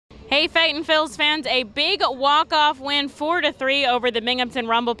Hey, Fightin Phils fans, a big walk-off win 4-3 over the Binghamton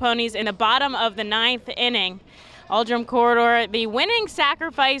Rumble Ponies in the bottom of the 9th inning. Aldrem Corredor, the winning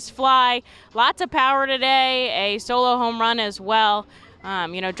sacrifice fly, lots of power today, a solo home run as well.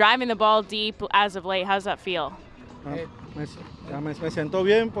 Driving the ball deep as of late. How's that feel? Me siento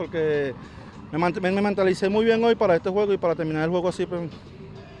bien porque me mentalicé muy bien hoy para este juego y para terminar el juego así.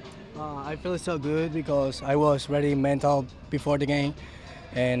 I feel so good because I was ready mental before the game,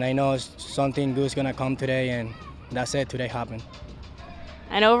 and I know something good is gonna come today, and that's it. Today happened.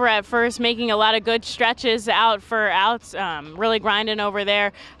 And over at first, making a lot of good stretches out for outs, really grinding over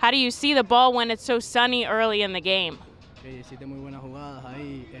there. How do you see the ball when it's so sunny early in the game? Hiciste muy buenas jugadas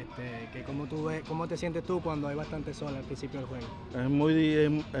ahí. ¿Cómo te sientes tú cuando hay bastante sol al principio del juego?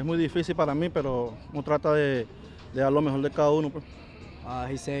 Es muy difícil para mí, pero uno trata de dar lo mejor de cada uno.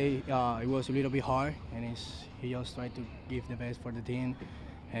 He said it was a little bit hard, and he just tried to give the best for the team,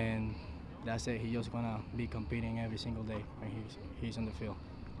 and that's it. He's just gonna be competing every single day when he's on the field.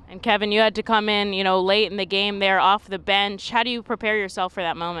 And Kevin, you had to come in, late in the game there off the bench. How do you prepare yourself for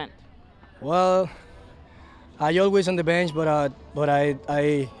that moment? Well, I always on the bench, but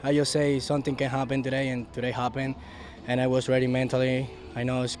I just say something can happen today, and today happened, and I was ready mentally. I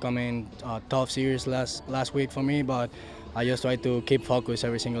know it's coming tough series last week for me, but I just try to keep focused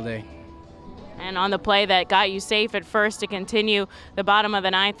every single day. And on the play that got you safe at first to continue the bottom of the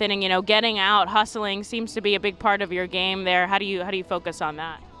 9th inning, getting out, hustling seems to be a big part of your game there. How do you focus on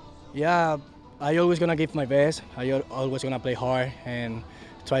that? Yeah, I always gonna give my best. I always gonna play hard and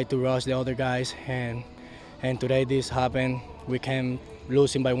try to rush the other guys. And today this happened. We came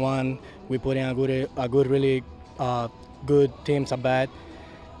losing by 1. We put in a good really good teams at bat,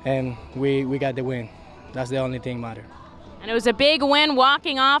 and we got the win. That's the only thing matter. And it was a big win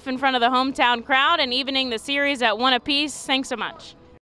walking off in front of the hometown crowd and evening the series at 1 apiece. Thanks so much.